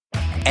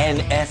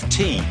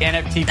NFT.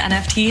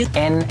 NFTs.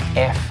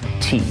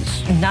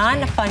 NFTs.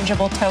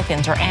 Non-fungible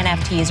tokens, or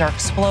NFTs, are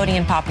exploding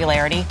in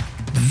popularity.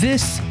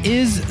 This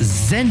is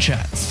Zen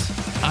Chats.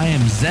 I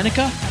am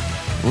Zenica.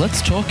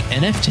 Let's talk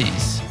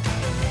NFTs.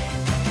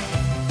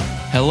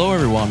 Hello,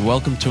 everyone.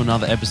 Welcome to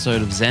another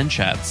episode of Zen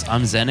Chats.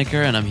 I'm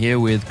Zenica, and I'm here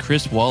with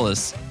Chris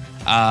Wallace.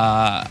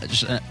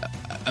 Just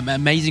an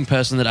amazing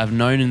person that I've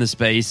known in the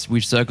space.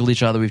 We've circled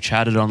each other, we've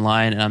chatted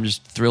online, and I'm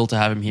just thrilled to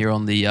have him here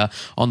on the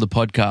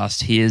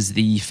podcast. He is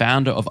the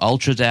founder of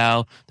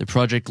UltraDAO, the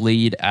project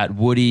lead at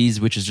Woodies,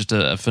 which is just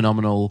a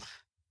phenomenal,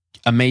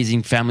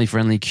 amazing,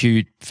 family-friendly,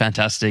 cute,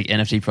 fantastic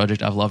NFT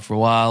project I've loved for a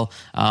while.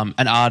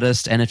 An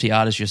artist, NFT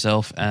artist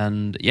yourself,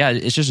 and yeah,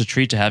 it's just a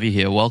treat to have you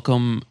here.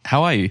 Welcome.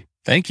 How are you?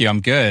 Thank you. I'm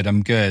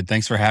good.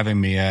 Thanks for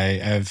having me.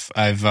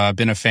 I've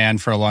been a fan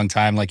for a long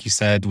time. Like you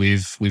said,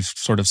 we've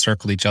sort of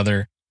circled each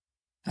other,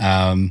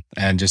 and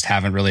just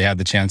haven't really had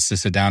the chance to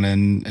sit down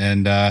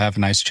and have a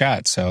nice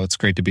chat. So it's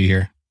great to be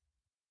here.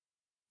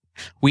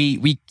 We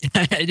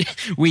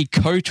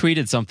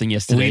co-tweeted something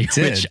yesterday. We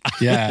did.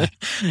 Yeah.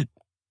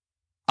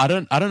 I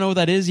don't know what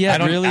that is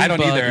yet. I don't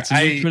either. It's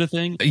a new Twitter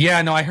thing.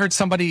 Yeah, no, I heard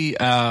somebody,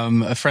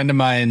 a friend of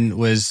mine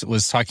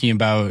was talking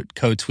about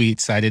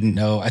co-tweets. I didn't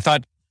know. I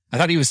thought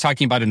he was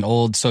talking about an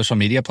old social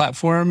media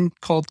platform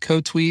called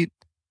co-tweet.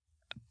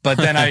 But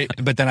then I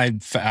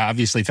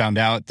obviously found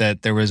out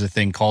that there was a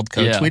thing called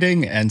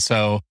co-tweeting. Yeah. And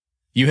so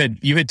you had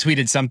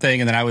tweeted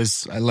something, and then I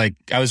was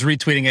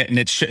retweeting it, and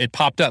it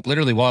popped up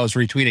literally while I was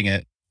retweeting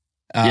it,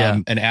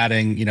 and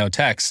adding,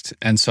 text.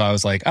 And so I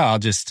was like, oh, I'll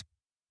just,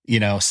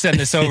 send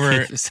this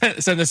over to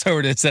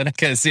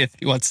Zeneca and see if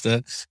he wants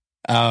to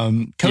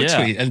co-tweet.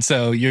 Yeah. And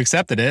so you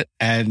accepted it,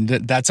 and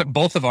that's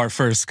both of our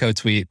first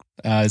co-tweet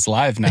is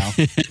live now.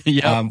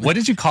 Yep. What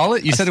did you call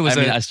it? You said it was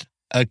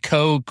a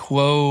quo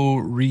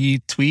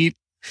retweet.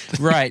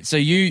 Right. So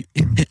we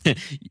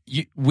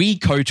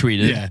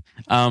co-tweeted. Yeah.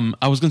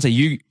 I was going to say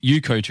you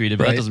co-tweeted,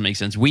 but right. That doesn't make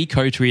sense. We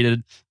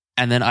co-tweeted,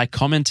 and then I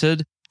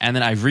commented, and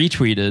then I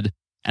retweeted,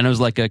 and it was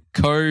like a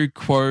quo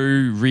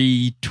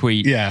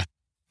retweet. Yeah.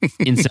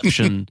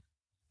 Inception.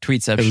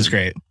 Tweetception. It was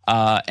great.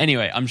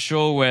 Anyway, I'm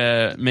sure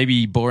we're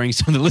maybe boring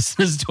some of the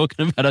listeners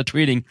talking about our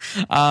tweeting.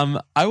 I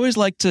always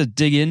like to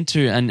dig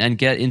into and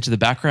get into the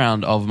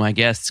background of my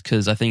guests,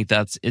 because I think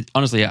that's it.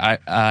 Honestly,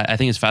 I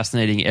think it's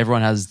fascinating.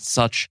 Everyone has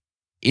such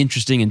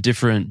interesting and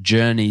different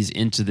journeys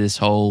into this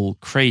whole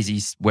crazy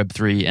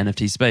Web3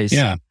 NFT space.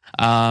 Yeah.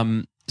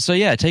 So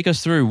yeah, take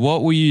us through.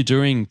 What were you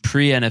doing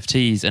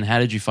pre-NFTs, and how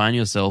did you find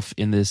yourself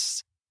in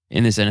this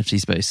NFT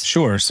space?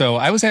 Sure. So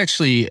I was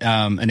actually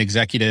an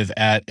executive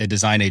at a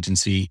design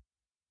agency,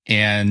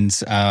 and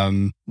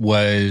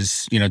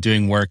was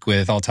doing work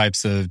with all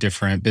types of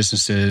different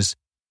businesses,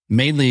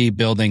 mainly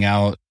building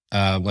out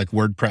like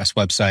WordPress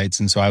websites.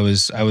 And so I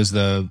was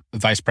the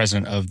vice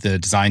president of the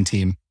design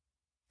team.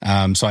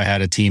 So I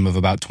had a team of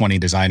about 20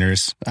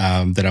 designers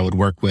that I would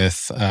work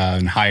with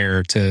and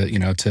hire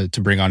to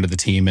bring onto the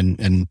team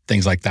and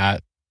things like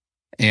that.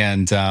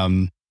 And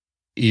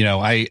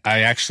I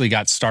actually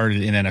got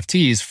started in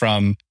NFTs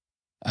from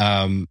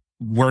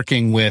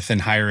working with and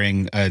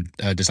hiring a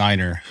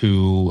designer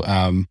who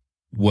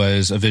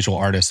was a visual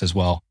artist as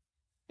well.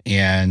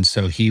 And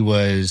so he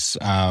was,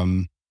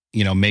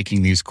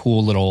 making these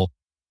cool little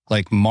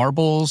like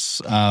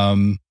marbles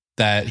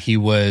that he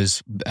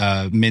was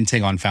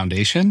minting on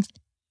Foundation.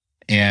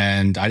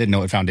 And I didn't know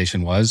what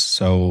Foundation was.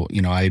 So,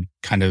 I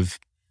kind of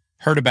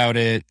heard about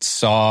it,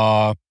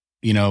 saw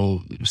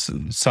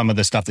some of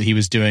the stuff that he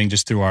was doing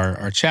just through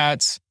our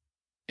chats.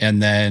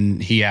 And then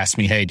he asked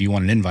me, hey, do you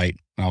want an invite?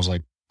 And I was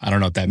like, I don't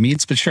know what that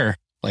means, but sure.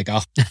 Like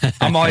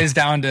I'm always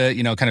down to,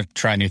 kind of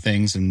try new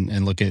things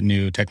and look at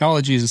new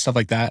technologies and stuff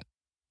like that.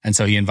 And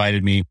so he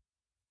invited me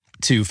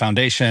to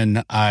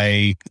Foundation.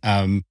 I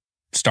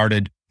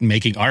started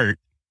making art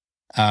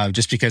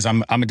just because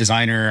I'm a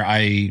designer.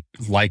 I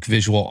like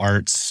visual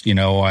arts.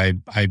 I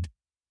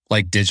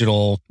like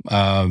digital,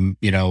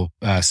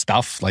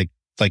 stuff like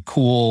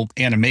cool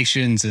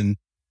animations and,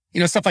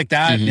 stuff like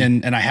that.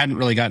 Mm-hmm. And I hadn't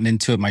really gotten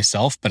into it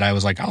myself, but I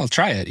was like, I'll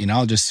try it,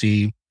 I'll just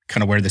see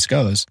kind of where this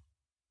goes.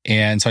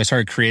 And so I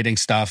started creating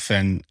stuff.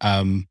 And,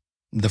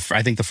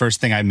 I think the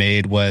first thing I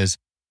made was,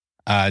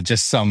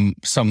 just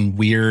some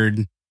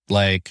weird,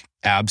 like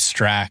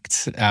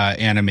abstract,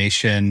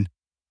 animation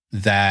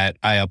that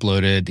I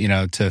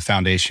uploaded, to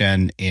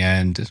Foundation,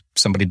 and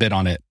somebody bid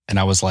on it. And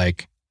I was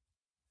like,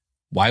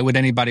 why would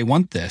anybody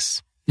want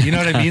this? You know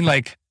what I mean?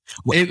 Like,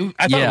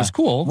 I thought it was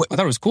cool. I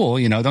thought it was cool,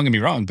 don't get me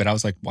wrong, but I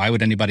was like, why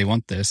would anybody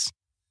want this?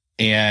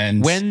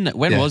 And when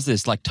was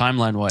this, like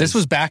timeline wise? This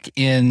was back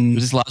in,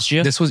 was this last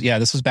year? This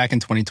was back in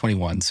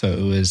 2021. So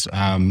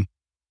it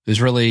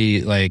was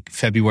really like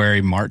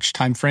February, March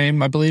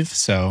timeframe, I believe.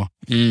 So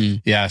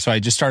so I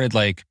just started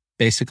like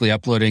basically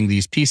uploading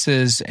these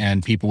pieces,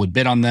 and people would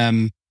bid on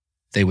them.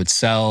 They would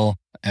sell,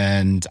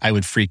 and I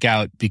would freak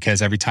out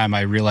because every time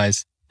I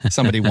realized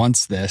somebody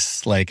wants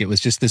this, like it was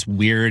just this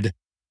weird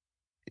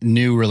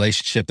new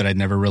relationship that I'd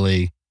never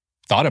really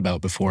thought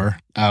about before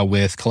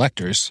with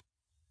collectors.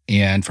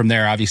 And from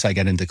there, obviously, I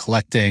got into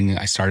collecting.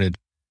 I started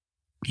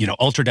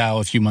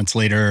UltraDAO a few months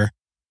later,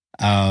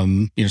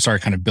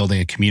 started kind of building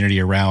a community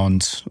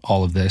around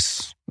all of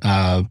this,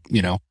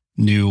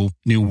 new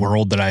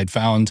world that I had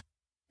found.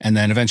 And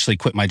then eventually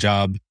quit my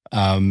job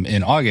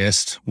in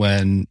August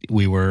when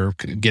we were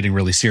getting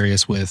really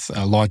serious with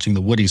launching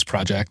the Woodies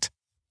project.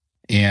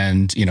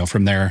 And,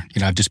 from there,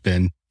 I've just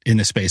been in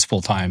the space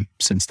full time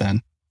since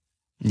then.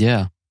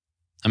 Yeah.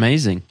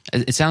 Amazing.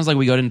 It sounds like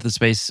we got into the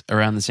space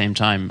around the same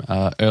time,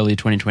 early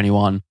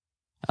 2021.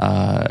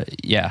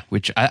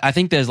 Which I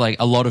think there's like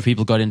a lot of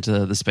people got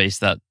into the space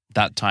that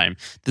time.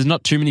 There's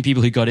not too many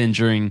people who got in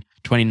during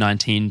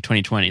 2019,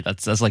 2020.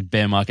 That's like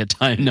bear market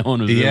time. No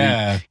one was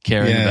really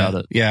caring about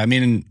it. Yeah. I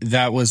mean,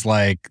 that was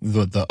like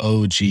the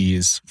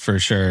OGs for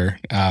sure,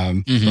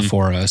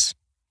 before us.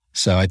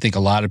 So I think a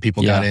lot of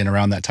people got in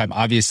around that time.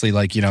 Obviously,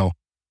 like,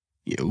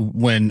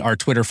 when our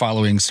Twitter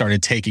following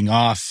started taking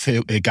off,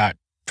 it got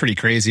pretty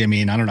crazy. I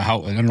mean, I don't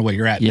know what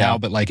you're at now,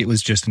 but like it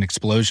was just an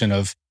explosion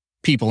of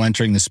people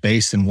entering the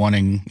space and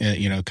wanting,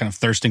 kind of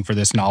thirsting for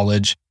this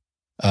knowledge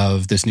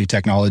of this new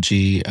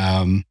technology,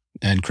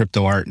 and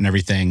crypto art and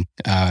everything,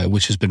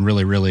 which has been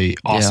really, really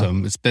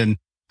awesome. It's been,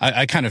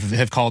 I kind of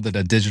have called it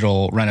a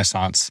digital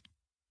renaissance,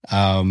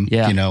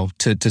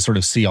 to sort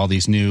of see all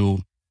these new,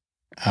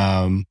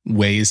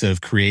 ways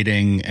of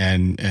creating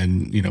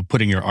and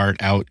putting your art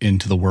out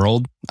into the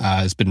world,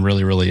 has been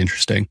really, really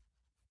interesting.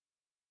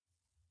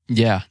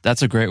 Yeah,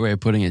 that's a great way of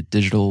putting it.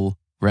 Digital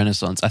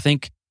renaissance. I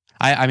think,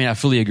 I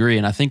fully agree.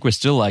 And I think we're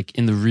still like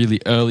in the really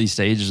early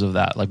stages of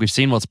that. Like we've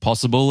seen what's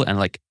possible and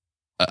like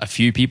a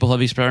few people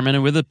have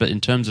experimented with it. But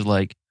in terms of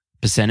like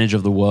percentage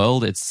of the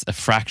world, it's a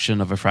fraction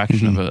of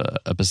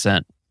a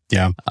percent.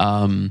 Yeah.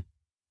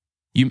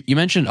 You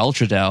mentioned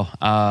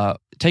UltraDAO.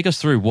 Take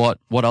us through what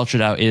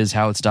UltraDAO is,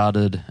 how it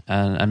started,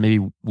 and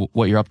maybe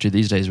what you're up to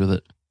these days with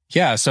it.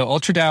 Yeah. So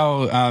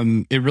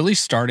UltraDAO, it really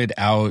started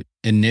out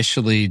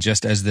initially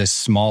just as this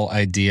small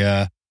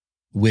idea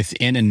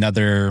within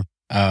another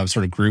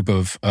sort of group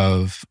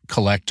of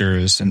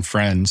collectors and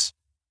friends,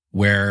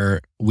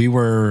 where we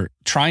were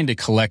trying to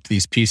collect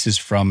these pieces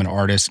from an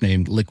artist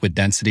named Liquid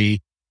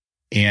Density.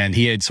 And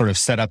he had sort of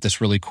set up this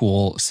really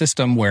cool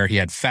system where he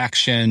had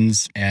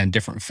factions, and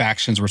different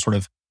factions were sort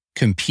of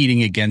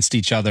competing against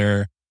each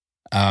other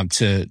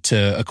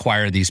to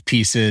acquire these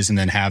pieces and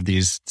then have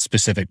these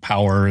specific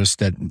powers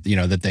that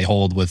they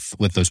hold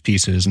with those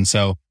pieces. And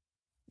so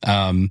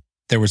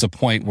there was a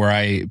point where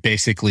I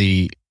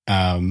basically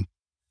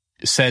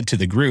said to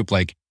the group,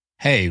 like,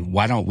 hey,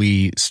 why don't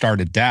we start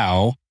a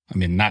DAO? I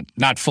mean,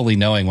 not fully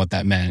knowing what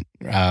that meant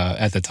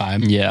at the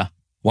time. Yeah.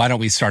 Why don't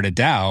we start a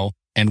DAO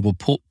and we'll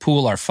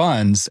pool our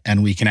funds,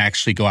 and we can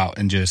actually go out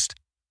and just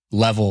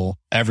level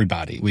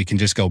everybody. We can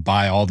just go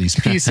buy all these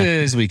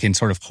pieces. We can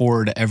sort of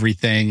hoard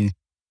everything.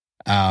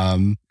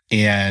 We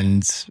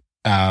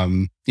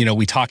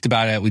talked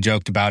about it, we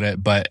joked about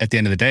it, but at the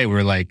end of the day, we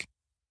were like,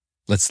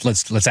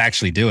 let's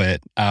actually do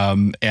it.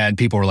 And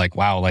people were like,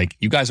 wow, like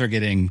you guys are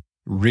getting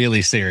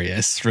really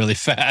serious really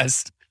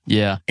fast.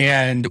 Yeah.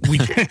 And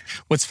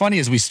what's funny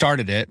is we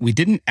started it. We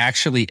didn't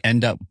actually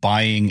end up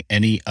buying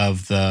any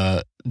of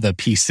the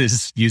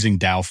pieces using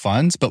DAO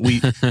funds, but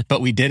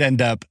we did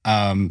end up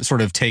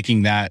sort of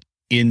taking that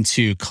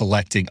into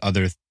collecting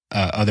other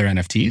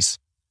NFTs.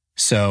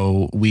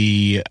 So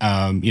we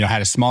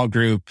had a small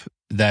group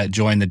that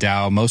joined the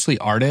DAO, mostly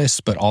artists,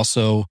 but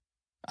also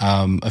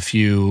a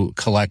few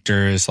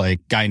collectors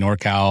like Guy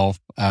NorCal,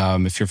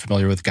 if you're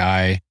familiar with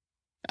Guy.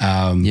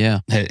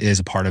 Is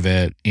a part of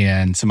it,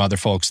 and some other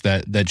folks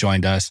that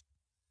joined us.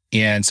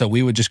 And so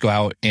we would just go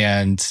out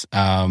and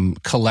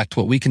collect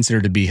what we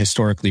consider to be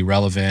historically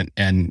relevant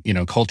and,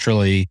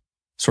 culturally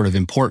sort of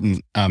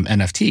important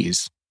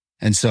NFTs.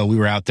 And so we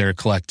were out there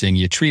collecting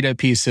Yatrita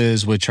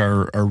pieces, which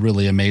are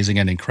really amazing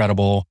and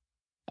incredible.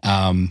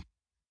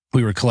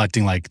 We were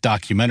collecting like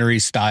documentary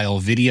style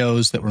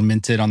videos that were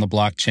minted on the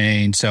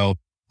blockchain. So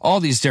all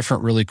these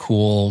different really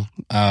cool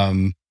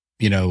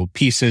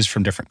pieces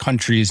from different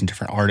countries and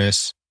different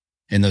artists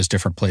in those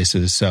different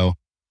places. So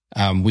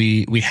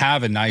we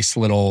have a nice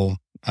little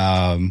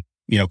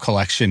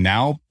collection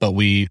now, but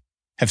we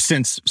have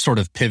since sort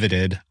of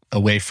pivoted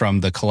away from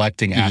the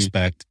collecting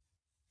aspect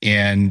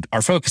and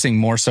are focusing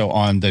more so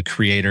on the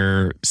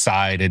creator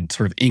side and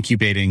sort of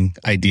incubating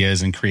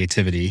ideas and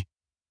creativity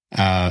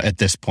at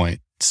this point.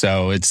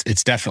 So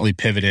it's definitely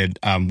pivoted.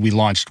 We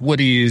launched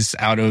Woodies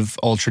out of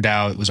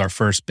UltraDAO. It was our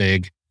first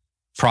big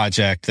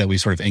project that we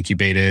sort of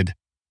incubated.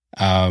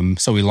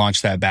 So we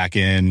launched that back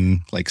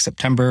in like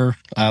September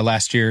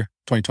last year,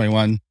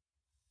 2021.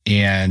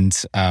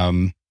 And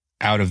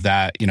out of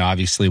that,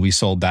 obviously we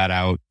sold that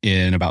out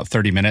in about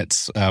 30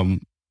 minutes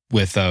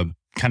with a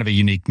kind of a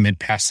unique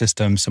mid-pass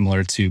system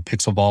similar to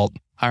Pixel Vault.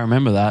 I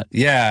remember that.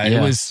 Yeah.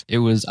 It was.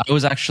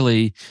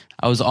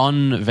 I was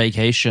on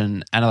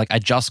vacation and I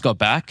just got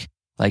back.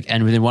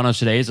 And within 1 or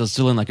 2 days, I was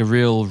still in like a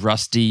real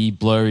rusty,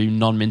 blurry,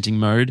 non-minting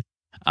mode.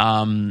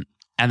 And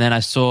And then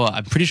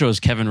I'm pretty sure it was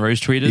Kevin Rose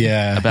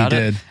tweeted about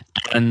it.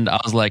 And I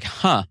was like,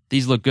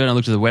 these look good. And I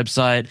looked at the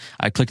website.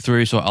 I clicked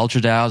through, saw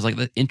UltraDAO. I was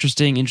like,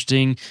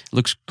 interesting.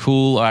 Looks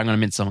cool. All right, I'm going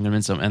to mint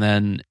some. And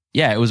then,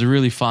 it was a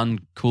really fun,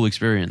 cool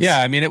experience. Yeah,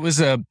 I mean, it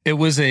was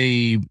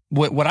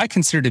what I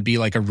consider to be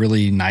like a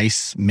really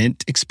nice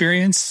mint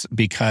experience,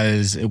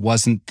 because it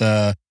wasn't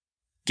the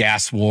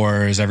gas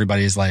wars.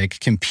 Everybody's like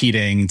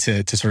competing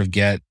to sort of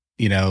get,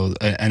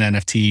 an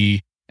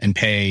NFT and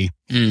pay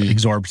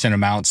exorbitant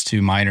amounts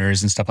to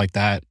miners and stuff like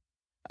that.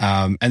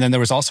 And then there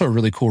was also a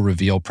really cool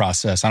reveal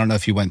process. I don't know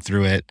if you went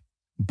through it,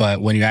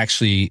 but when you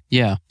actually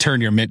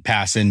turn your mint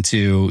pass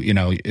into,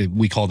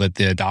 we called it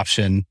the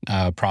adoption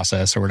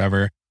process or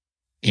whatever,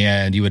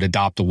 and you would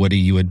adopt a Woody,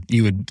 you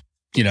would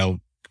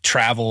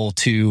travel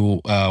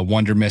to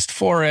Wonder Mist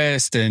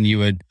Forest, and you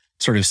would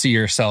sort of see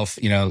yourself,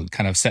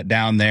 kind of set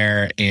down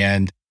there,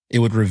 and it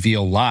would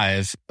reveal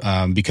live,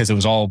 because it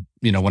was all,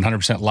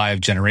 100% live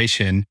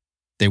generation.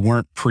 They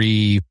weren't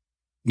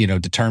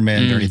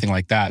determined or anything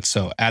like that.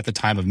 So at the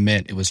time of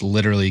mint, it was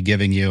literally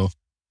giving you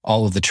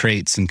all of the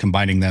traits and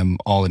combining them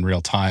all in real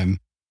time,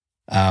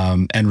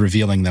 and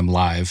revealing them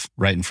live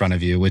right in front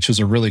of you, which was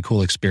a really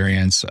cool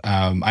experience.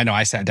 I know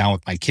I sat down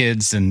with my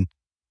kids and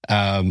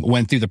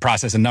went through the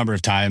process a number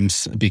of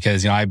times,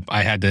 because I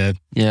had to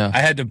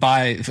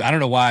buy, I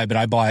don't know why, but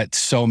I bought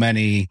so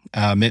many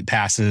mint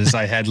passes.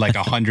 I had like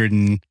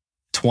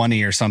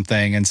 120 or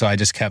something, and so I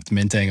just kept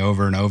minting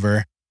over and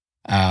over.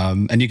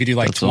 And you could do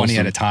like 20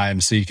 at a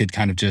time, so you could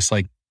kind of just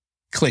like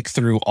click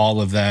through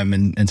all of them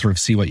and sort of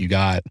see what you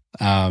got,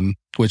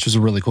 which was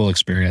a really cool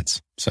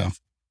experience. So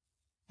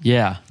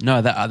yeah,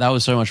 no, that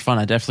was so much fun.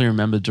 I definitely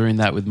remember doing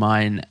that with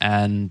mine,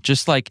 and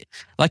just like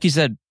you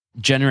said,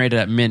 generated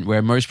at mint,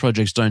 where most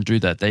projects don't do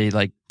that. They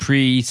like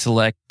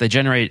pre-select, they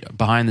generate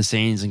behind the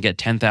scenes and get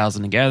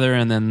 10,000 together,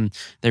 and then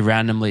they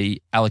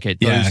randomly allocate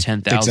those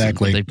 10,000.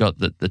 Exactly. They've got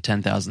the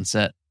 10,000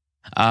 set.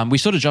 We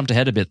sort of jumped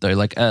ahead a bit though.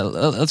 Like,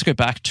 let's go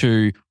back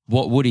to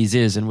what Woodies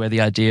is and where the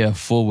idea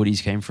for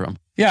Woodies came from.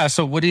 Yeah,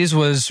 so Woodies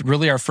was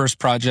really our first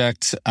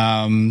project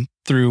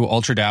through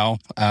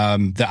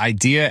UltraDAO. The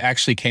idea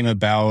actually came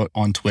about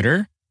on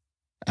Twitter.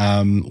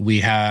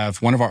 We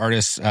have one of our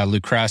artists,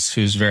 Lucrece,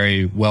 who's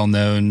very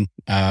well-known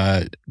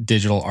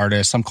digital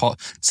artist.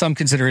 Some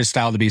consider his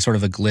style to be sort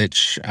of a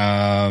glitch,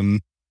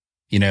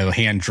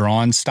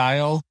 hand-drawn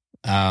style.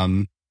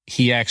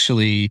 He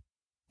actually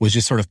was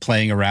just sort of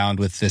playing around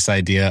with this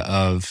idea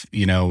of,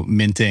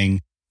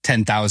 minting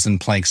 10,000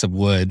 planks of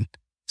wood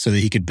so that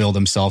he could build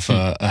himself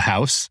a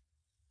house.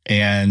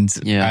 And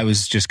I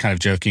was just kind of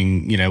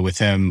joking, with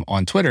him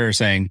on Twitter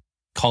saying,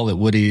 call it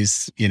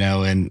Woodies,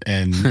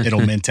 and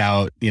it'll mint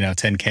out,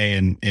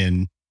 10K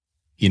in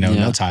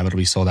no time. It'll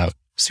be sold out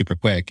super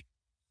quick.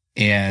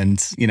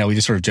 And, we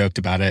just sort of joked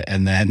about it.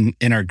 And then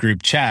in our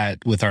group chat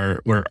with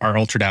our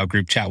UltraDAO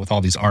group chat with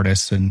all these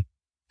artists and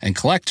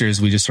collectors,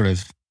 we just sort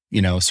of,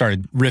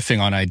 started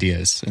riffing on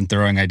ideas and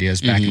throwing ideas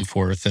back and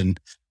forth. And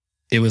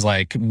it was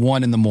like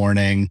 1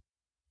 a.m.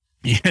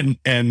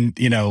 and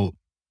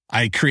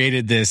I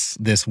created this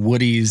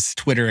Woodies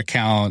Twitter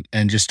account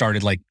and just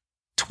started like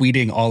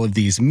tweeting all of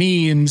these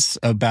memes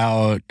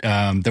about,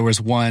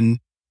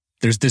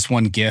 there's this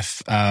one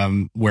GIF,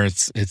 where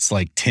it's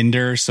like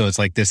Tinder. So it's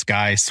like this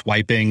guy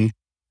swiping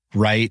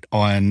right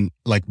on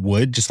like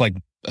wood, just like,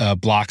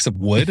 blocks of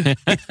wood.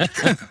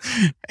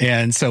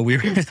 And so we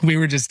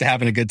were just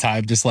having a good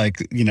time, just like,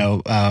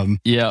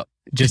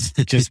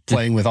 just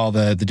playing with all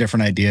the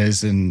different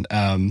ideas. And,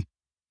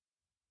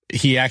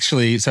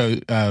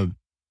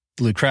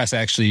 Lucrece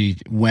actually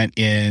went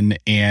in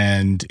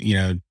and,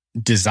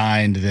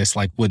 designed this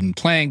like wooden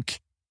plank.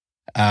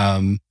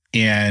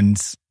 And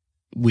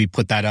we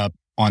put that up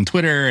on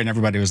Twitter, and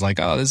everybody was like,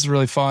 oh, this is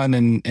really fun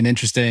and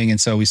interesting. And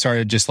so we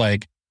started just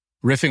like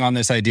riffing on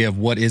this idea of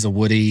what is a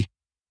Woody.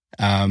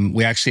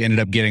 We actually ended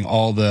up getting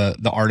all the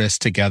artists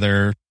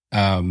together,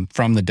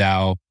 from the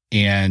DAO,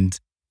 and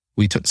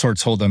we sort of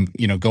told them,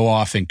 go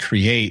off and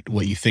create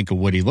what you think a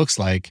Woody looks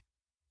like.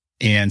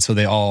 And so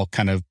they all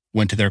kind of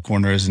went to their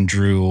corners and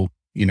drew,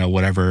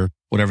 whatever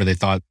they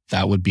thought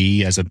that would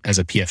be as a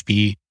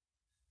PFP.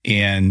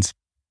 And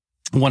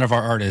one of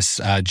our artists,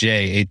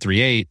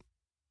 J838,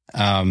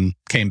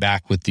 came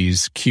back with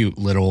these cute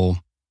little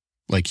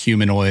like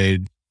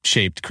humanoid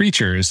shaped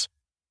creatures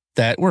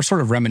that were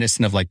sort of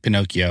reminiscent of like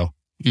Pinocchio.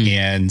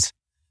 And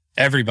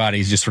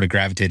everybody's just sort of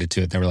gravitated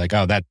to it. They were like,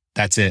 oh,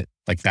 that's it.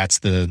 Like that's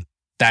the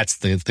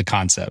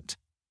concept.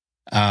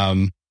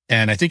 And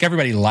I think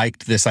everybody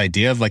liked this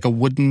idea of like a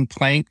wooden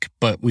plank,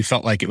 but we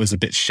felt like it was a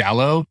bit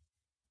shallow.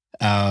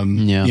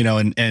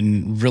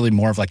 And really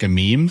more of like a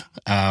meme,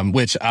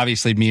 which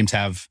obviously memes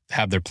have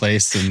their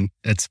place, and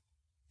it's,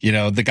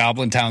 the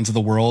goblin towns of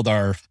the world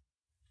are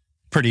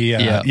pretty,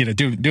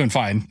 doing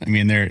fine. I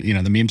mean, they're,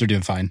 the memes are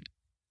doing fine,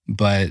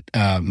 but,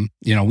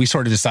 we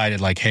sort of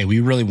decided like, hey, we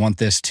really want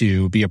this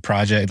to be a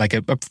project, like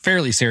a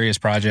fairly serious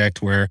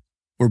project where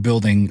we're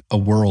building a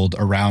world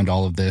around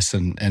all of this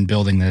and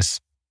building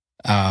this,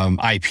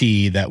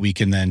 IP that we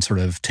can then sort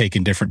of take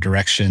in different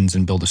directions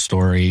and build a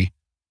story.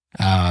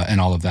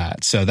 and all of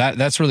that. So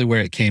that's really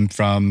where it came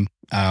from.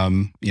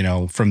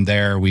 From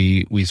there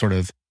we sort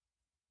of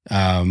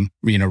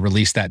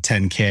released that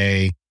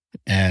 10K,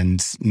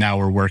 and now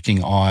we're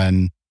working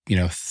on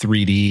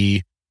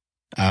 3D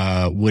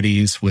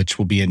Woodies, which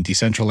will be in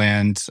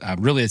Decentraland.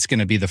 Really, it's going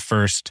to be the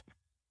first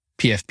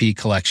PFP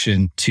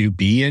collection to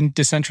be in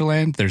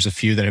Decentraland. There's a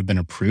few that have been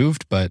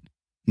approved, but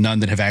none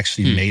that have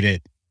actually made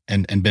it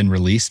and been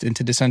released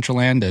into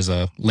Decentraland as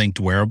a linked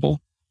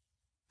wearable.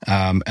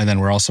 And then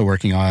we're also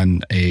working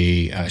on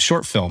a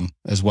short film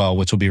as well,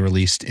 which will be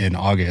released in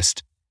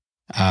August,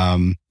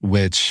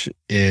 which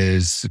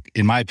is,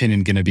 in my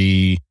opinion, going to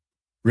be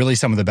really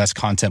some of the best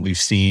content we've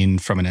seen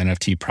from an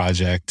NFT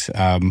project.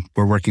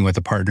 We're working with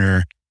a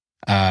partner,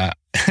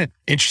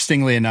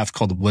 interestingly enough,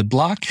 called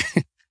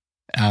Woodblock.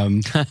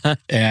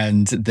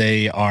 And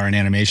they are an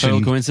animation.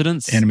 Total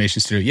coincidence?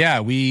 Animation studio. Yeah,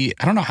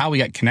 I don't know how we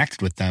got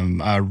connected with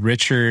them.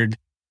 Richard,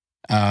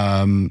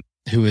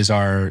 who is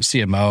our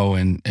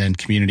CMO and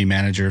community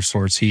manager of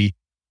sorts, he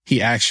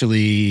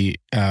actually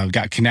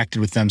got connected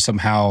with them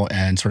somehow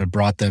and sort of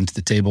brought them to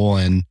the table.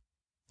 And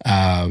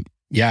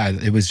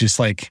it was just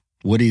like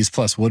Woodies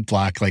plus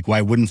Woodblock. Like,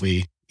 why wouldn't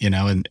we?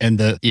 And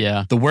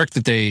the work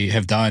that they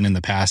have done in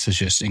the past is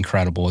just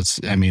incredible.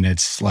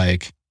 It's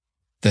like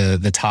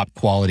the top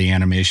quality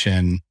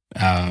animation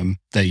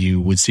that you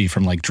would see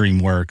from like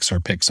DreamWorks or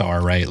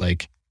Pixar, right?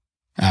 Like,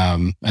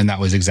 and that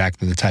was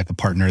exactly the type of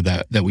partner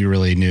that we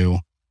really knew,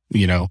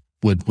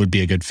 would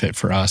be a good fit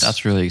for us.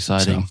 That's really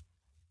exciting. So.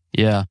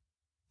 Yeah.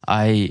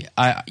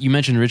 You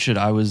mentioned Richard.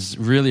 I was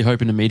really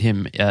hoping to meet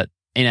him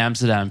in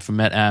Amsterdam for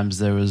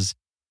MetAms.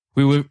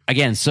 We were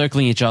again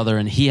circling each other,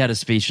 and he had a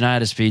speech and I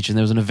had a speech, and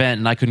there was an event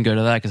and I couldn't go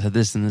to that because I had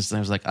this and this. And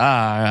I was like,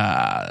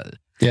 Yeah.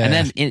 And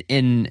then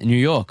in New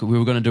York, we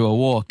were going to do a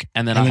walk,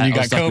 and then I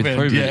was stuck with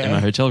COVID in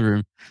my hotel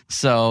room.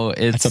 So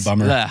that's a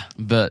bummer. Yeah,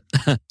 but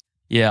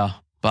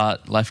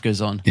but life goes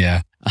on.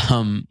 Yeah.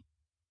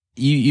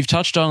 You've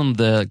touched on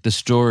the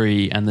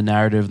story and the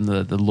narrative and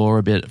the lore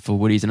a bit for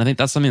Woodies, and I think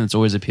that's something that's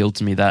always appealed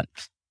to me.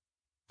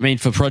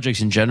 For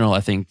projects in general, I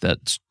think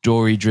that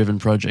story-driven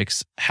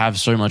projects have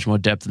so much more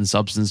depth and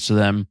substance to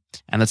them,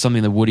 and that's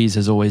something that Woodies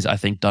has always, I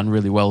think, done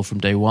really well from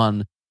day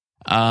one.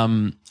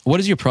 What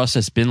has your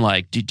process been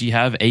like? Do you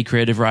have a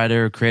creative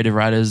writer, creative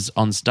writers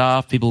on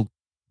staff, people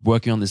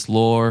working on this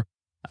lore?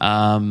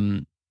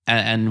 And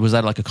was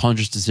that like a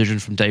conscious decision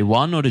from day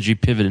one, or did you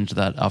pivot into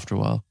that after a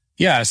while?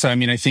 Yeah. So,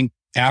 I think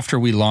after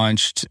we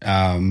launched,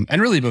 and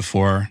really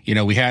before,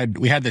 we had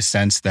this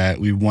sense that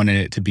we wanted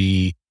it to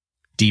be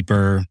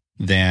deeper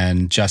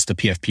than just a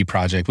PFP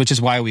project, which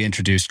is why we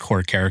introduced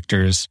core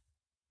characters,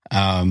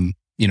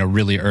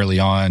 really early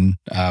on,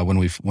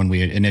 when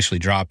we initially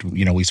dropped,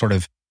 we sort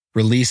of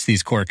released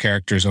these core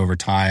characters over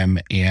time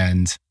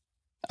and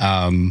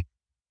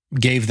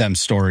gave them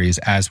stories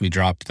as we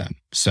dropped them.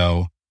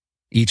 So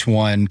each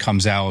one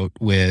comes out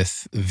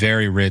with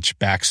very rich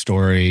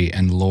backstory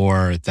and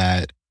lore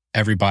that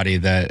everybody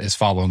that is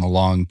following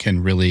along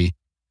can really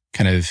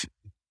kind of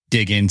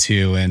dig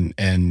into and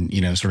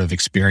sort of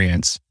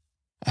experience.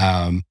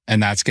 And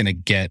that's going to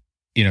get,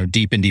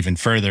 deepened even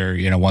further,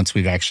 once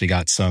we've actually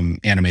got some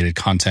animated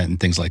content and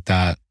things like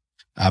that.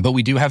 But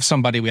we do have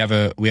somebody, we have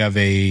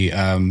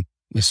a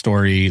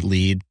story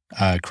lead,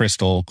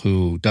 Crystal,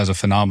 who does a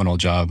phenomenal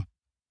job.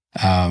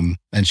 And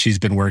she's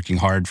been working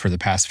hard for the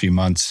past few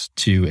months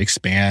to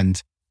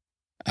expand,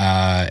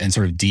 and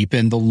sort of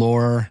deepen the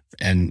lore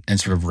and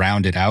sort of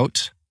round it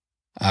out,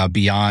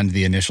 beyond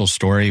the initial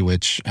story,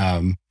 which,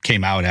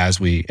 came out as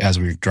we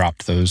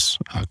dropped those,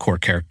 core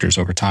characters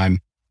over time.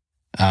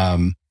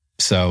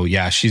 So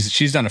yeah,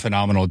 she's done a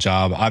phenomenal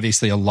job.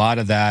 Obviously, a lot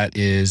of that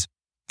is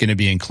going to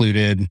be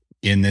included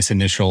in this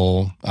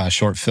initial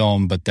short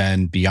film, but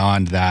then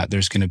beyond that,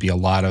 there's going to be a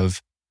lot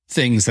of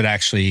things that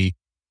actually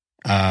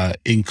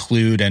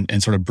include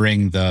and sort of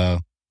bring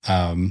the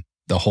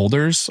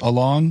holders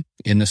along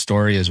in the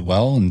story as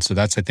well. And so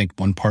that's, I think,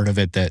 one part of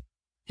it that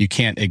you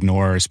can't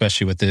ignore,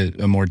 especially with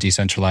a more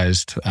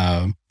decentralized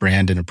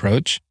brand and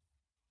approach,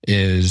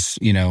 is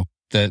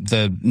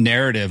the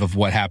narrative of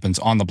what happens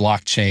on the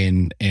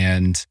blockchain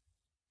and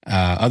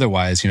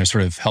otherwise,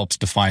 sort of helps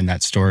define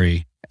that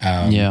story.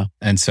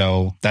 And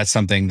so that's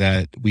something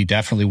that we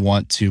definitely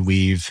want to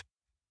weave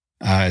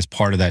as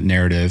part of that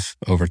narrative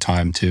over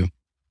time too.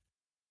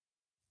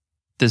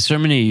 There's so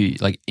many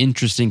like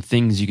interesting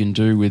things you can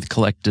do with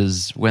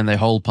collectors when they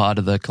hold part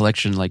of the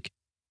collection. Like,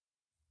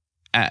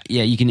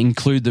 you can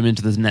include them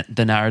into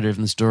the narrative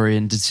and the story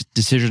and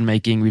decision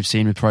making. We've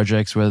seen with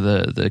projects where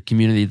the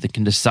community that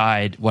can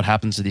decide what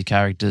happens to these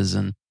characters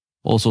and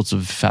all sorts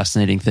of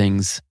fascinating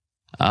things.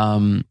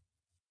 What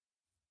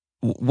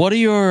are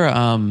your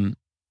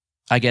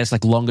I guess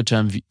like longer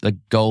term like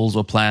goals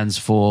or plans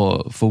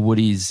for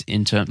Woodies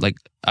in term, like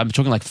I'm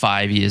talking like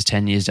 5 years,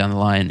 10 years down the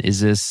line?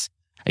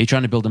 Are you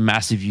trying to build a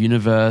massive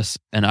universe,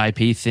 an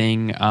IP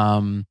thing?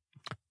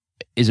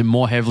 Is it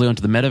more heavily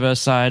onto the metaverse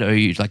side, or are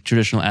you like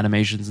traditional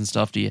animations and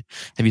stuff?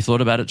 Have you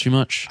thought about it too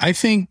much? I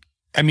think,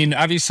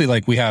 obviously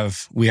like we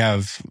have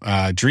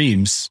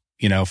dreams,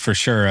 for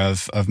sure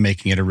of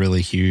making it a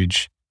really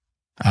huge,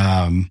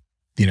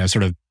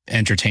 sort of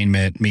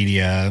entertainment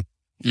media,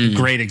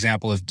 great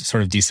example of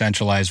sort of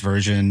decentralized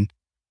version,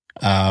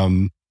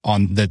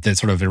 on that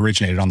sort of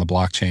originated on the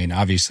blockchain.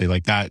 Obviously,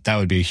 like that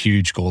would be a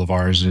huge goal of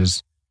ours,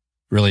 is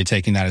really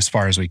taking that as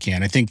far as we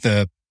can. I think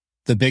the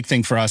big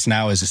thing for us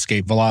now is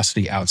escape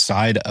velocity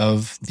outside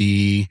of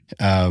the,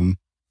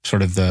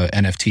 sort of the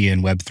NFT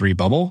and Web3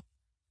 bubble,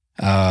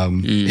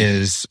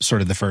 is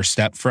sort of the first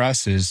step for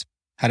us. Is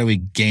how do we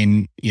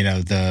gain,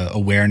 the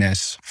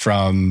awareness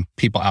from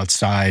people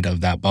outside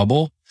of that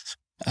bubble?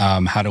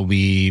 How do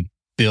we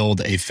build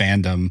a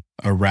fandom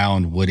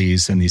around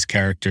Woodies and these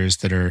characters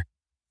that are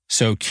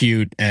so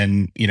cute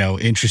and,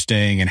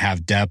 interesting and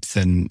have depth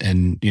and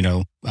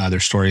their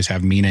stories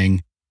have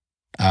meaning.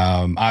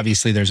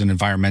 Obviously there's an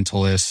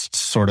environmentalist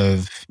sort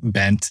of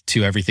bent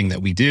to everything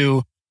that we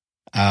do.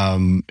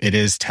 It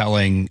is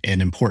telling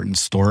an important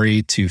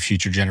story to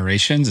future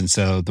generations. And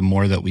so the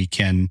more that we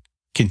can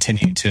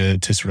continue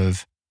to sort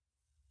of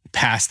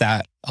pass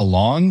that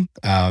along,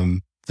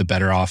 the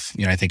better off,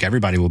 I think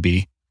everybody will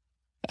be.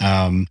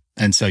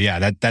 And so,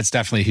 yeah, that's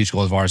definitely a huge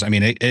goal of ours. I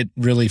mean, it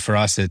really, for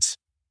us, it's,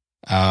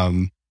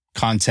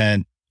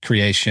 content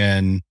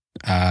creation,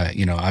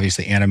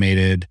 obviously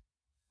animated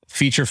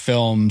feature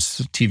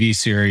films, TV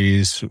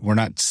series. We're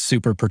not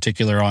super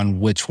particular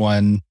on which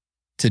one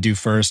to do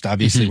first.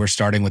 Obviously, we're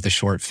starting with a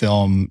short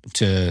film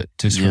to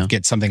sort of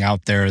get something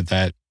out there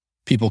that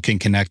people can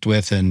connect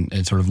with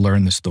and sort of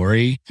learn the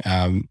story,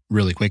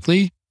 really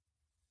quickly.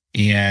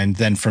 And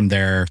then from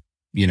there,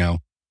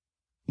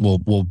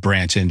 we'll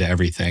branch into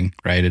everything,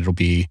 right? It'll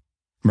be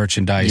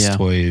merchandise,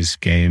 toys,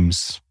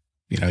 games,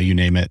 you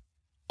name it.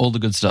 All the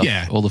good stuff.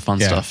 Yeah. All the fun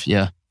stuff.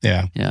 Yeah.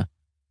 Yeah. Yeah.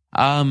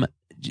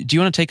 Do you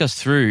want to take us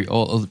through,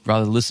 or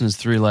rather listeners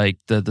through, like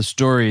the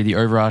story, the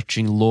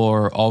overarching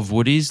lore of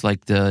Woodies? Like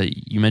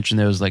you mentioned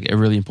there was like a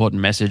really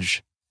important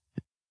message.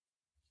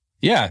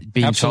 Yeah,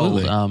 being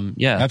absolutely.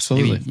 told.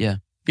 Absolutely. Maybe,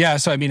 Yeah.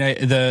 So, I mean,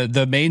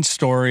 the main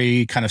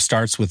story kind of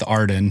starts with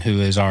Arden, who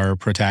is our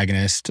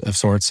protagonist of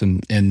sorts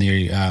in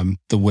the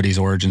Woodies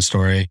origin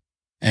story.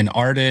 And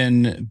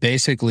Arden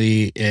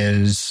basically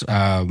is,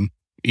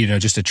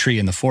 just a tree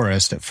in the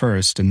forest at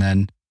first. And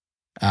then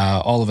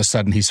all of a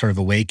sudden he's sort of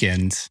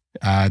awakened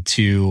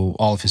to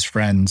all of his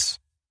friends,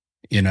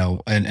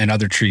 and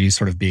other trees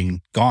sort of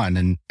being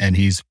gone. And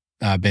he's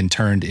been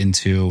turned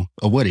into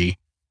a Woody.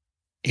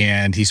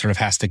 And he sort of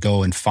has to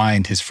go and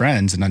find his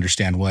friends and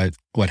understand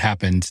what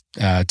happened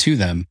to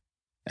them.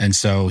 And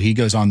so he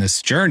goes on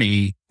this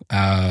journey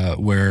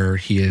where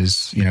he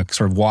is,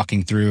 sort of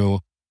walking through,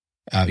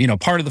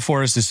 part of the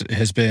forest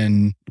has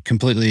been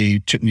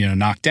completely,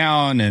 knocked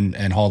down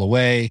and hauled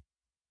away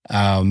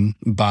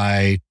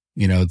by,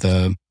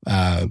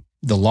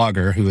 the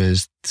logger, who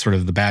is sort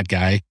of the bad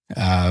guy,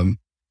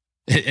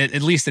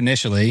 at least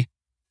initially.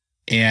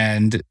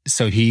 And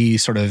so he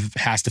sort of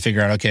has to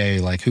figure out, okay,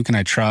 like, who can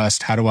I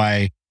trust? How do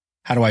I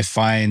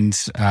find,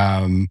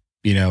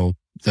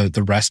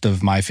 the rest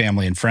of my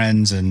family and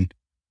friends? And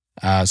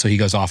so he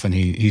goes off and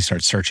he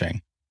starts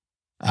searching.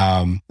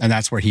 And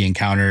that's where he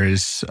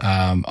encounters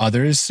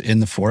others in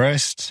the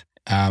forest.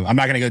 I'm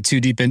not going to go too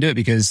deep into it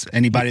because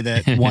anybody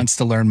that wants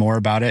to learn more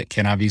about it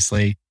can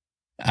obviously,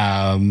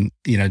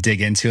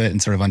 dig into it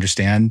and sort of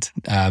understand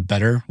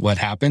better what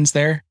happens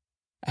there.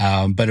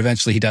 But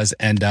eventually he does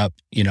end up,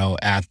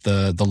 at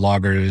the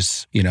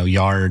logger's,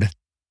 yard,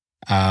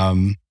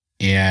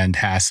 and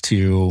has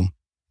to,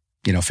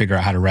 figure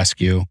out how to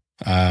rescue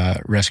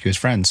his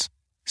friends.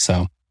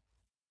 So.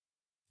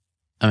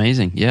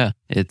 Amazing. Yeah.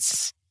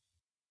 There's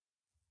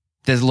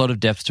a lot of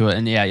depth to it.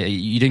 And yeah,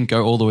 you didn't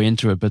go all the way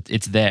into it, but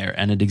it's there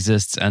and it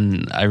exists.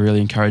 And I really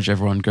encourage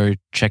everyone, go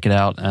check it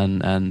out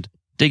and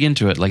dig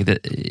into it. Like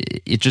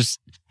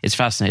it's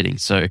fascinating.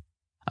 So,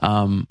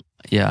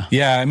 yeah.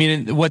 Yeah. I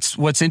mean,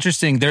 what's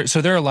interesting there. So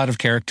there are a lot of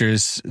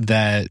characters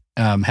that,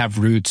 have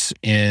roots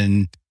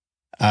in,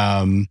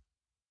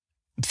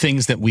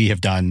 things that we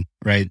have done,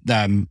 right?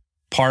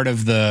 Part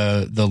of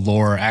the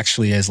lore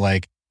actually is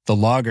like the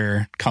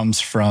logger comes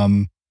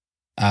from,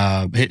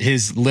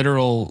 his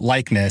literal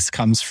likeness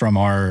comes from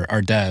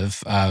our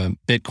dev,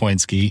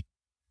 Bitcoinski,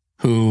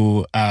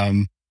 who,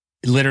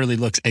 literally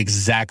looks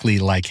exactly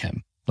like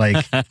him.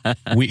 Like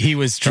he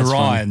was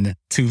drawn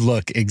to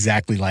look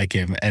exactly like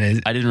him.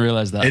 And I didn't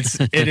realize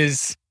that. It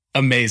is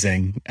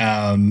amazing.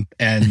 And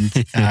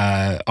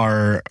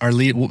our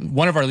lead,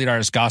 one of our lead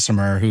artists,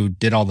 Gossamer, who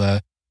did all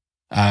the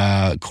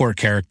core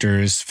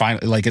characters,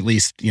 finally, like at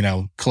least,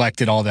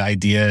 collected all the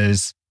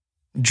ideas,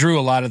 drew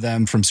a lot of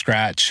them from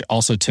scratch,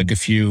 also took a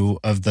few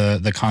of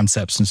the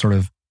concepts and sort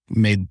of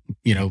made,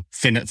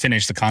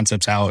 finished the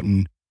concepts out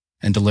and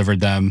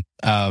delivered them.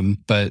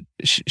 But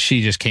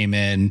she just came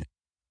in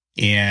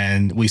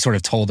and we sort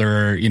of told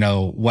her,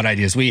 what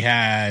ideas we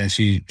had, and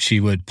she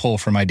would pull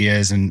from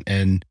ideas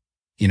and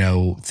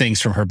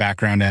things from her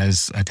background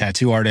as a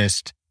tattoo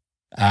artist,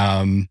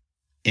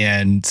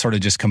 and sort of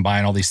just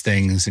combine all these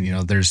things. And,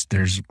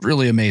 there's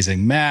really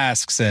amazing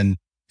masks and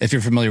if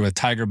you're familiar with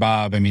Tiger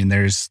Bob, I mean,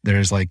 there's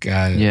like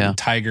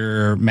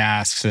tiger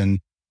masks and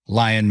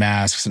lion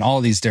masks and all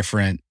of these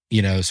different,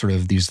 sort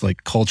of these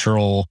like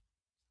cultural,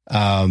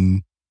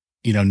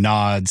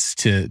 nods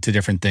to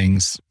different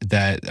things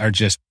that are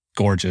just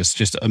gorgeous,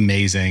 just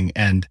amazing.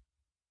 And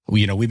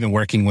we've been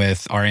working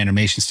with our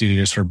animation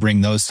studio to sort of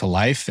bring those to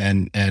life,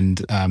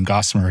 and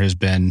Gossamer has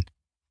been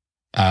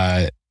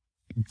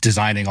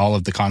designing all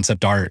of the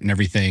concept art and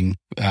everything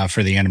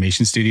for the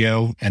animation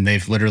studio, and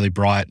they've literally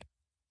brought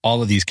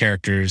all of these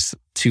characters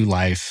to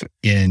life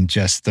in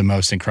just the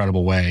most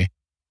incredible way.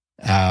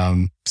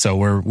 So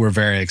we're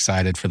very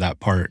excited for that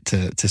part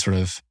to sort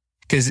of,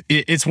 because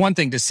it's one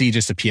thing to see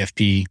just a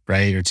PFP,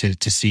 right, or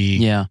to see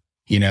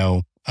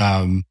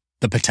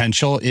the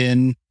potential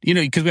in,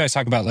 because we always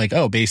talk about like,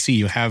 oh, basically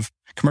you have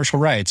commercial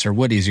rights, or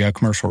Woodies, you have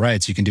commercial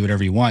rights, you can do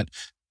whatever you want.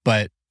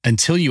 But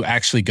until you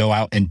actually go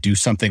out and do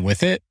something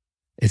with it,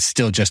 it's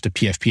still just a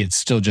PFP. It's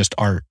still just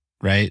art,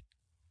 right?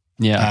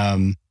 Yeah.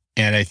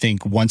 And I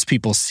think once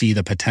people see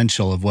the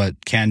potential of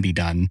what can be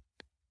done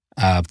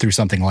through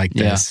something like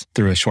this,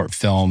 through a short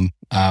film,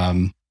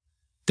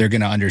 they're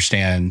going to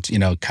understand,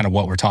 kind of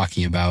what we're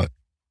talking about.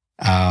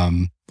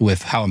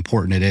 With how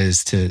important it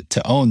is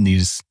to own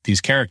these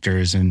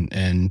characters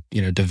and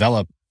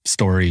develop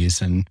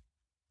stories and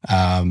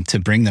to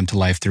bring them to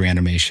life through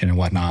animation and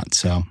whatnot.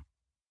 So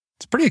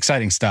it's pretty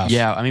exciting stuff.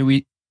 Yeah, I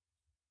mean,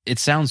 it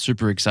sounds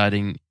super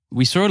exciting.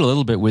 We saw it a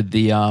little bit with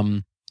the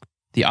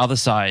Other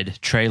Side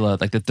trailer,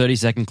 like the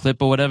 30-second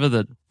clip or whatever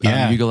that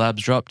Yuga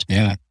Labs dropped.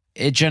 Yeah,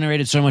 it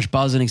generated so much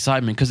buzz and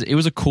excitement because it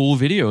was a cool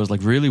video. It was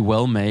like really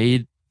well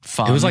made,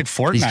 fun. It was like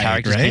Fortnite, these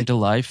characters right? came to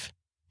life.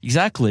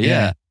 Exactly.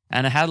 Yeah.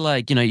 And it had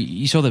like,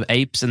 you saw the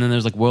apes, and then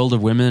there's like World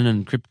of Women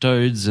and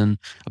Cryptodes and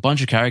a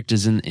bunch of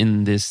characters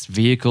in this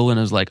vehicle. And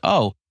it was like,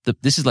 oh,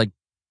 this is like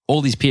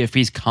all these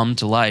PFPs come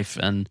to life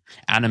and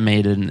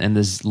animated, and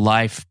there's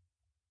life,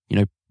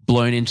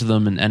 blown into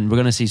them. And we're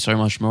going to see so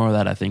much more of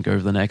that, I think,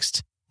 over the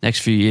next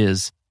few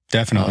years.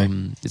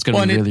 Definitely. It's going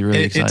to be really,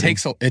 really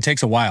exciting. It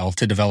takes a while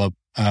to develop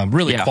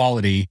really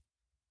quality,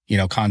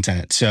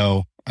 content.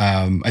 So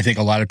I think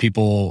a lot of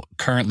people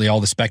currently,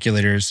 all the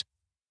speculators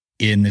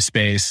in the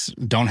space,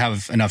 don't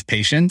have enough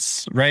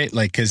patience, right?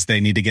 Like, because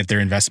they need to get their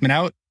investment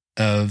out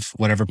of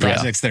whatever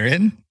projects they're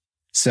in.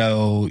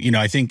 So,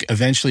 I think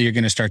eventually you're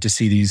going to start to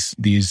see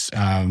these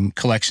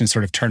collections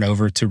sort of turn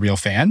over to real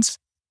fans.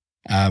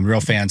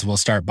 Real fans will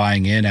start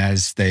buying in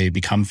as they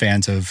become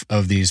fans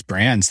of these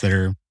brands that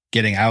are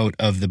getting out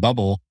of the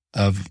bubble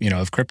of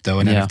crypto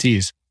and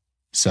NFTs.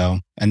 So,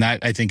 and that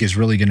I think is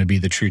really going to be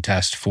the true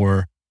test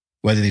for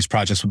whether these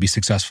projects will be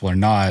successful or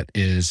not,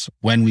 is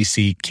when we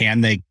see,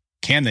 can they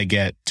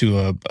get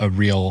to a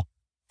real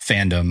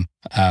fandom,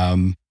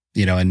 and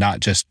not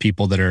just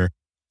people that are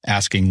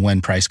asking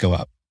when price go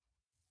up.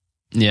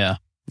 Yeah.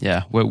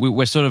 Yeah.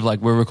 We're sort of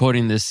like, we're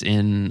recording this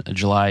in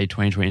July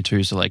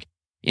 2022. So like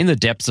in the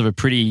depths of a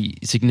pretty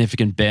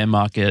significant bear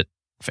market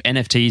for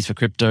NFTs, for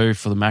crypto,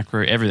 for the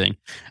macro, everything.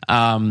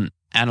 And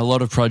a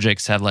lot of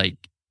projects have like,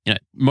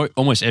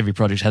 almost every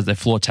project has their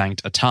floor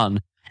tanked a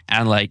ton.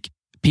 And like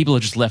people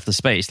have just left the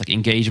space. Like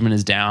engagement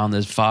is down.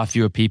 There's far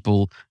fewer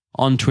people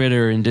on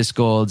Twitter and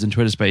Discords and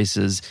Twitter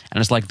Spaces. And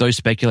it's like those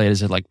speculators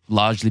have like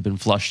largely been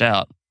flushed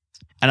out.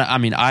 And I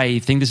mean, I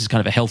think this is kind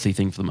of a healthy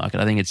thing for the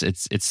market. I think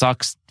it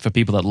sucks for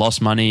people that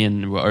lost money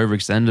and were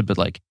overextended, but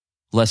like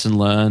lesson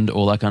learned,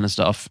 all that kind of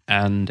stuff.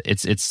 And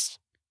it's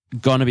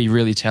going to be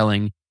really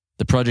telling.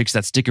 The projects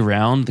that stick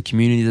around, the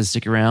community that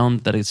stick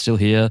around, that are still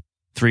here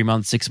 3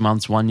 months, 6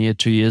 months, 1 year,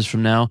 2 years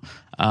from now,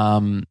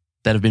 that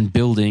have been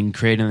building,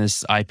 creating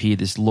this IP,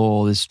 this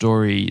lore, this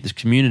story, this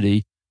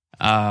community,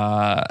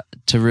 to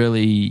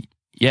really,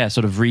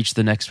 sort of reach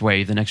the next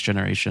wave, the next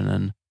generation.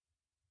 And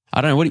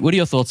I don't know, what are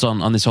your thoughts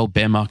on this whole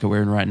bear market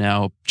we're in right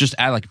now? Just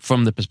like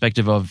from the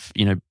perspective of,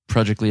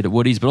 project lead at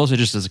Woodies, but also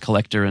just as a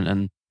collector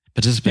and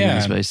participant in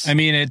the space. I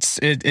mean,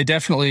 it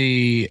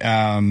definitely,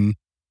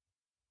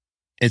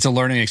 it's a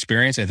learning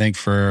experience, I think,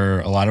 for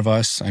a lot of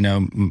us. I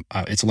know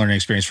it's a learning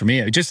experience for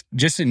me.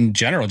 Just in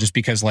general, just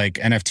because like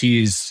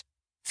NFTs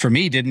for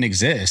me didn't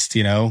exist,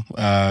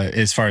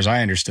 as far as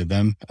I understood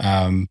them,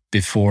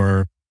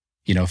 before,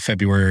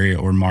 February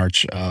or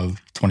March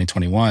of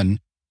 2021.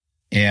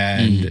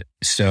 And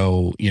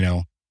so,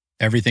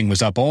 everything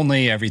was up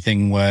only,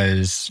 everything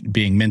was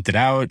being minted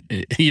out,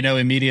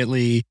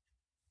 immediately.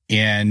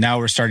 And now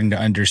we're starting to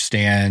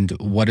understand,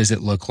 what does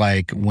it look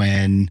like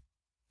when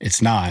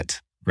it's not?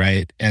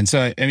 Right. And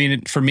so, I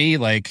mean, for me,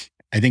 like,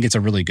 I think it's a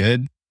really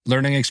good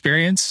learning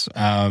experience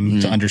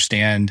to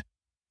understand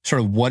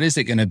sort of what is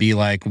it going to be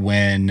like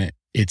when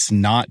it's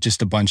not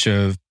just a bunch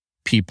of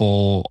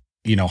people,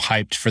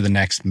 hyped for the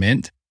next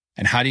mint,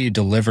 and how do you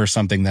deliver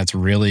something that's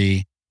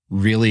really,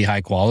 really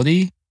high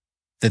quality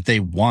that they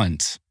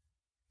want?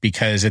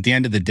 Because at the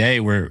end of the day,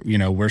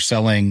 we're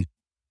selling,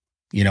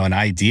 an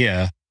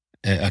idea,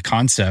 a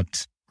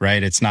concept,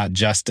 right? It's not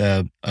just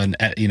an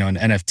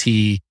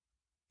NFT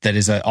that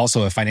is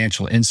also a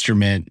financial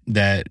instrument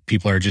that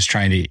people are just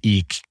trying to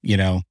eke,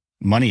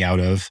 money out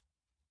of.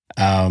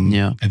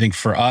 I think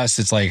for us,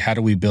 it's like, how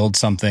do we build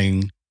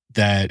something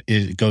that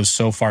goes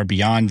so far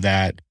beyond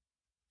that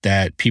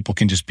people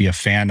can just be a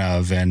fan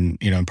of and,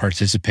 and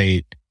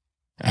participate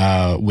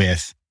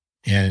with.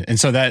 And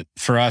so that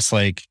for us,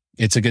 like,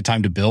 it's a good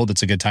time to build.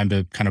 It's a good time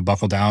to kind of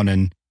buckle down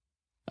and,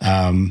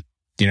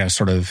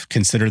 sort of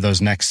consider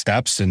those next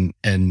steps and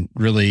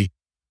really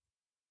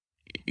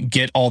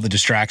get all the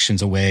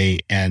distractions away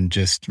and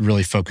just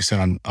really focus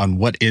on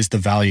what is the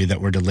value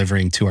that we're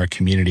delivering to our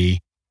community.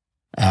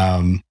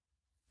 For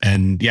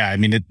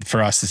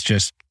us, it's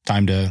just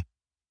time to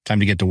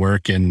get to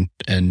work and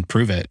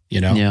prove it,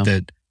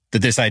 that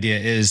this idea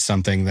is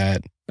something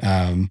that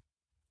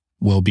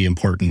will be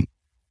important.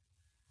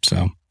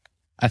 So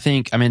I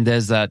think,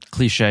 there's that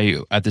cliche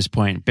at this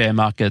point, bear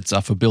markets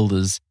are for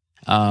builders.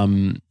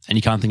 And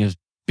you can't think of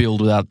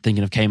build without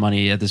thinking of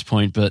K-money at this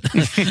point. But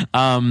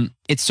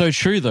it's so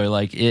true though.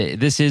 Like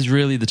this is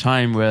really the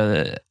time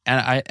where,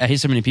 and I hear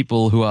so many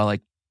people who are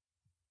like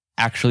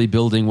actually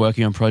building,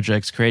 working on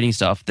projects, creating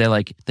stuff. They're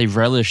like, they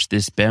relish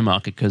this bear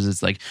market because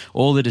it's like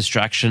all the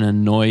distraction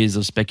and noise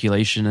of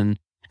speculation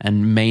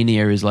and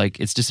mania is like,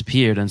 it's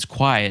disappeared and it's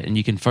quiet and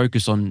you can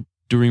focus on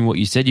doing what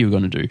you said you were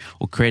going to do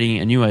or creating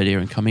a new idea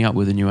and coming up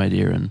with a new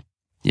idea. And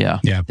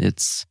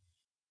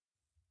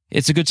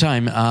it's a good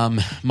time,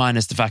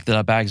 minus the fact that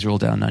our bags are all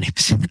down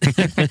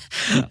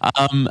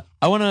 90%.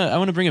 I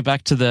want to bring it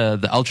back to the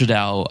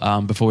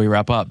UltraDAO before we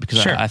wrap up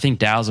because I think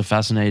DAOs are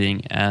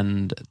fascinating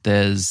and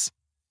there's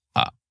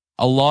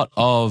a lot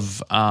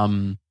of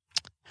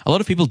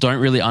people don't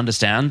really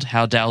understand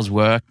how DAOs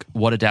work,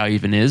 what a DAO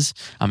even is.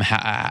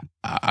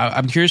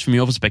 I'm curious from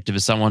your perspective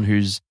as someone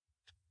who's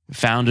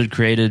founded,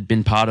 created,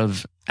 been part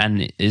of,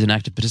 and is an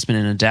active participant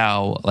in a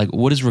DAO, like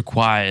what is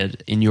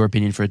required in your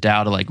opinion for a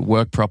DAO to like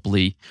work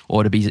properly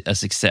or to be a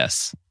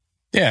success?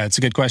 Yeah, it's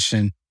a good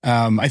question.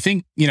 I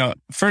think,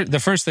 the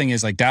first thing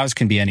is like DAOs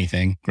can be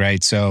anything,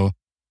 right? So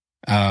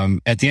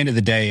at the end of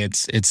the day,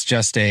 it's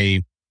just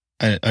an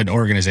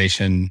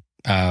organization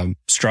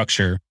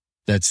structure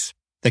that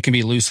can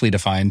be loosely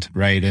defined,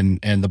 right? And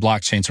the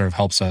blockchain sort of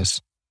helps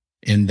us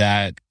in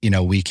that,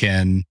 we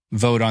can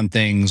vote on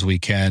things, we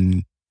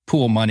can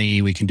pool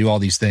money, we can do all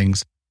these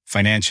things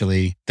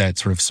financially that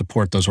sort of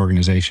support those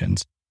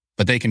organizations,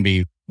 but they can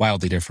be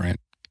wildly different.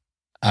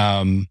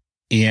 And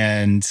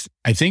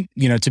I think,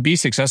 to be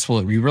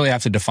successful, you really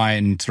have to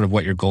define sort of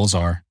what your goals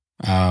are,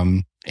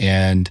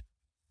 and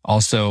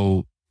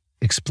also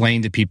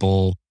explain to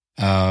people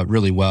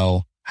really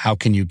well, how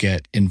can you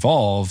get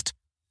involved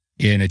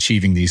in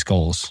achieving these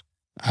goals?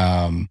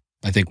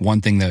 I think one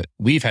thing that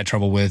we've had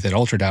trouble with at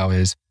UltraDAO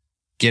is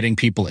getting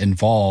people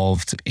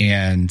involved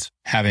and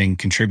having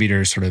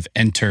contributors sort of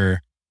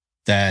enter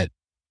that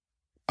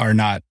are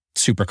not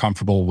super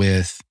comfortable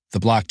with the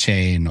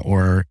blockchain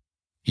or,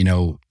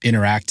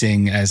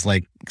 interacting as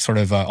like sort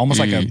of almost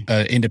like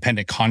a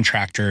independent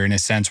contractor in a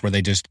sense where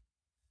they just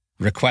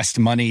request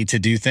money to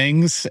do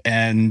things.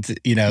 And,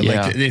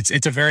 like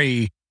it's a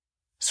very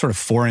sort of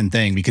foreign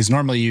thing because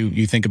normally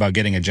you think about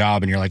getting a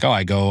job and you're like, oh,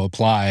 I go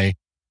apply,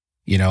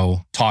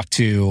 talk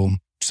to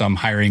some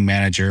hiring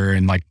manager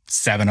and like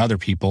 7 other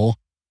people,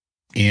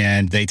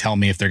 and they tell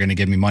me if they're going to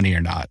give me money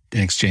or not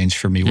in exchange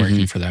for me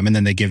working for them. And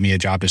then they give me a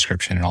job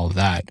description and all of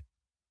that.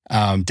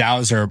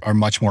 DAOs are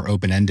much more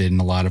open-ended in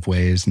a lot of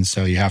ways. And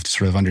so you have to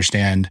sort of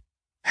understand,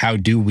 how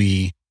do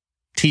we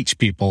teach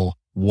people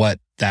what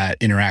that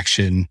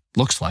interaction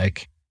looks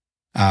like,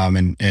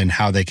 and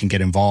how they can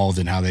get involved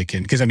and how they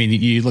can, because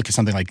you look at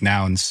something like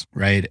Nouns,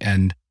 right?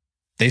 And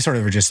they sort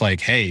of are just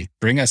like, hey,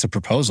 bring us a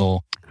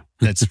proposal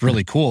that's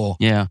really cool.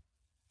 Yeah.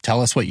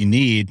 Tell us what you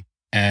need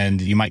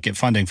and you might get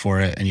funding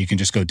for it and you can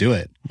just go do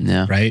it.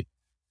 Yeah. Right.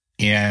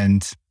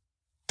 And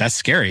that's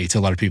scary to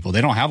a lot of people.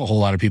 They don't have a whole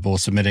lot of people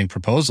submitting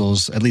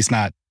proposals, at least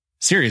not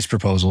serious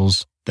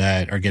proposals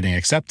that are getting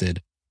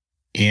accepted.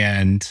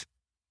 And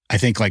I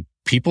think like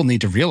people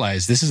need to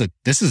realize this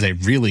is a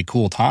really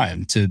cool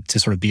time to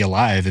sort of be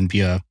alive and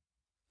be a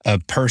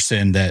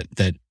person that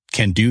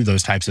can do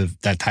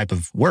that type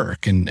of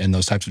work and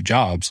those types of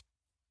jobs.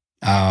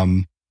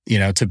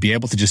 To be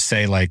able to just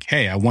say like,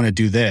 hey, I want to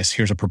do this.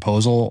 Here's a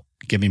proposal.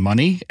 Give me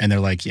money. And they're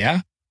like,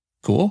 yeah,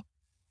 cool.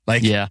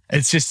 Like, yeah,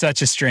 it's just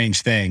such a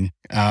strange thing.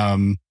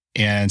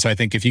 And so I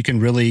think if you can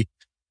really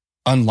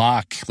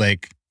unlock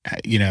like,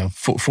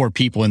 for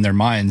people in their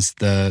minds,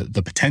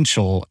 the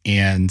potential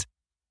and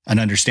an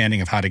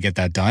understanding of how to get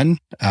that done,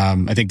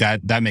 I think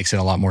that makes it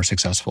a lot more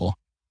successful.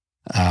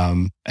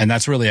 And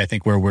that's really, I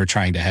think, where we're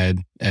trying to head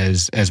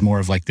as more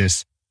of like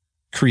this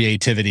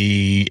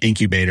creativity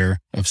incubator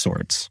of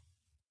sorts.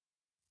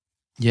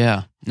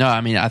 Yeah. No,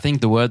 I think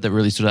the word that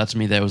really stood out to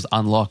me there was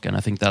unlock. And I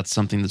think that's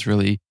something that's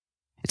really,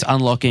 it's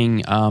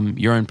unlocking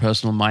your own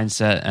personal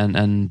mindset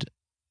and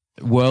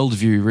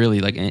worldview, really.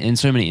 Like in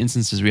so many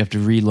instances, we have to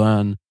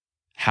relearn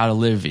how to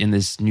live in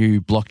this new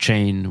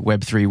blockchain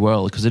Web3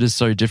 world because it is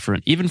so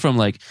different. Even from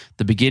like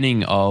the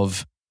beginning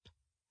of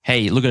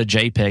hey, look at a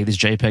JPEG. This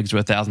JPEG's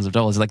worth thousands of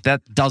dollars. Like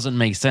that doesn't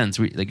make sense.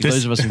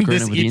 Those of us who've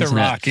grown up with the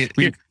internet.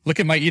 Rock, look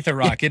at my Ether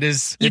Rock. It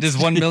is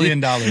 $1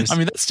 million. I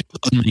mean, that still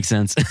doesn't make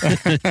sense.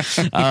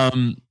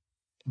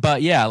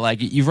 But yeah,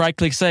 like you right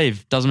click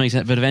save, doesn't make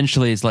sense. But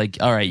eventually it's like,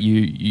 all right,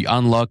 you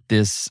unlock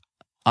this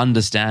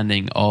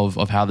understanding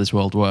of how this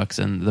world works,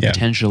 and the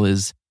potential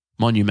is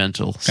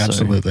monumental.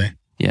 Absolutely. So,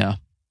 yeah.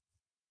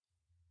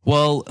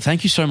 Well,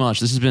 thank you so much.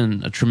 This has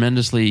been a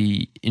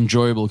tremendously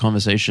enjoyable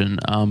conversation.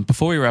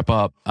 Before we wrap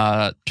up,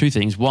 two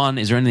things. One,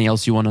 is there anything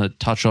else you want to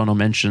touch on or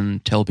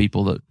mention, tell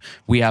people that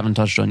we haven't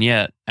touched on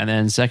yet? And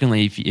then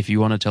secondly, if you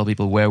want to tell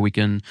people where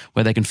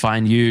they can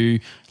find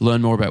you,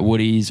 learn more about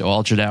Woodies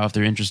or UltraDAO if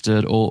they're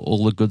interested,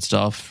 all the good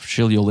stuff,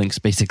 shill your links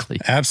basically.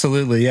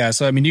 Absolutely. Yeah.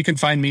 So, I mean, you can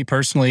find me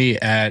personally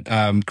at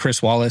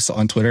Chris Wallace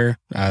on Twitter.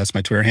 That's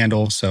my Twitter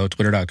handle. So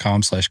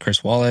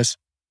twitter.com/Chris Wallace.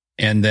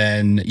 And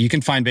then you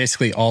can find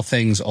basically all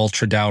things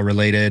UltraDAO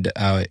related,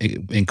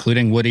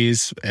 including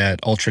Woodies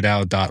at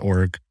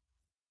ultradao.org.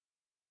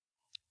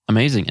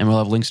 Amazing. And we'll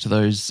have links to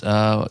those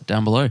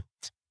down below.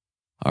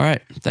 All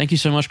right. Thank you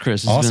so much,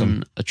 Chris. It's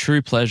been a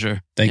true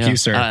pleasure. Thank you,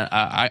 sir.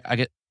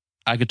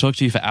 I could talk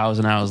to you for hours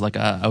and hours, like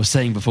I was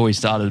saying before we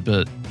started,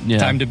 but yeah.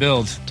 Time to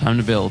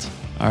build.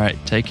 All right.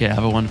 Take care.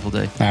 Have a wonderful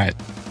day. All right.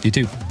 You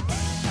too.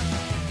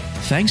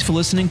 Thanks for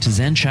listening to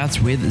Zen Chats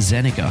with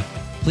Zenica.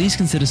 Please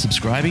consider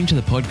subscribing to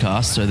the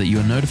podcast so that you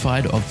are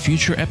notified of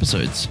future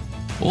episodes.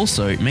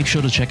 Also, make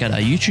sure to check out our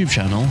YouTube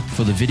channel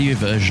for the video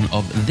version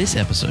of this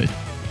episode.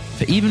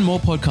 For even more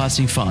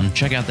podcasting fun,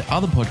 check out the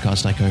other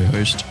podcast I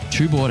co-host,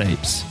 Two Bored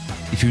Apes.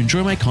 If you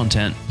enjoy my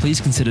content, please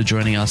consider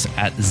joining us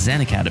at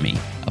Zen Academy,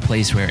 a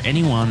place where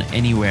anyone,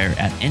 anywhere,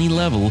 at any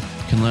level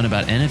can learn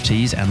about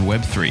NFTs and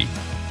Web3.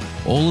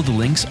 All of the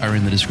links are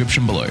in the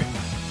description below.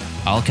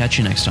 I'll catch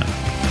you next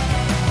time.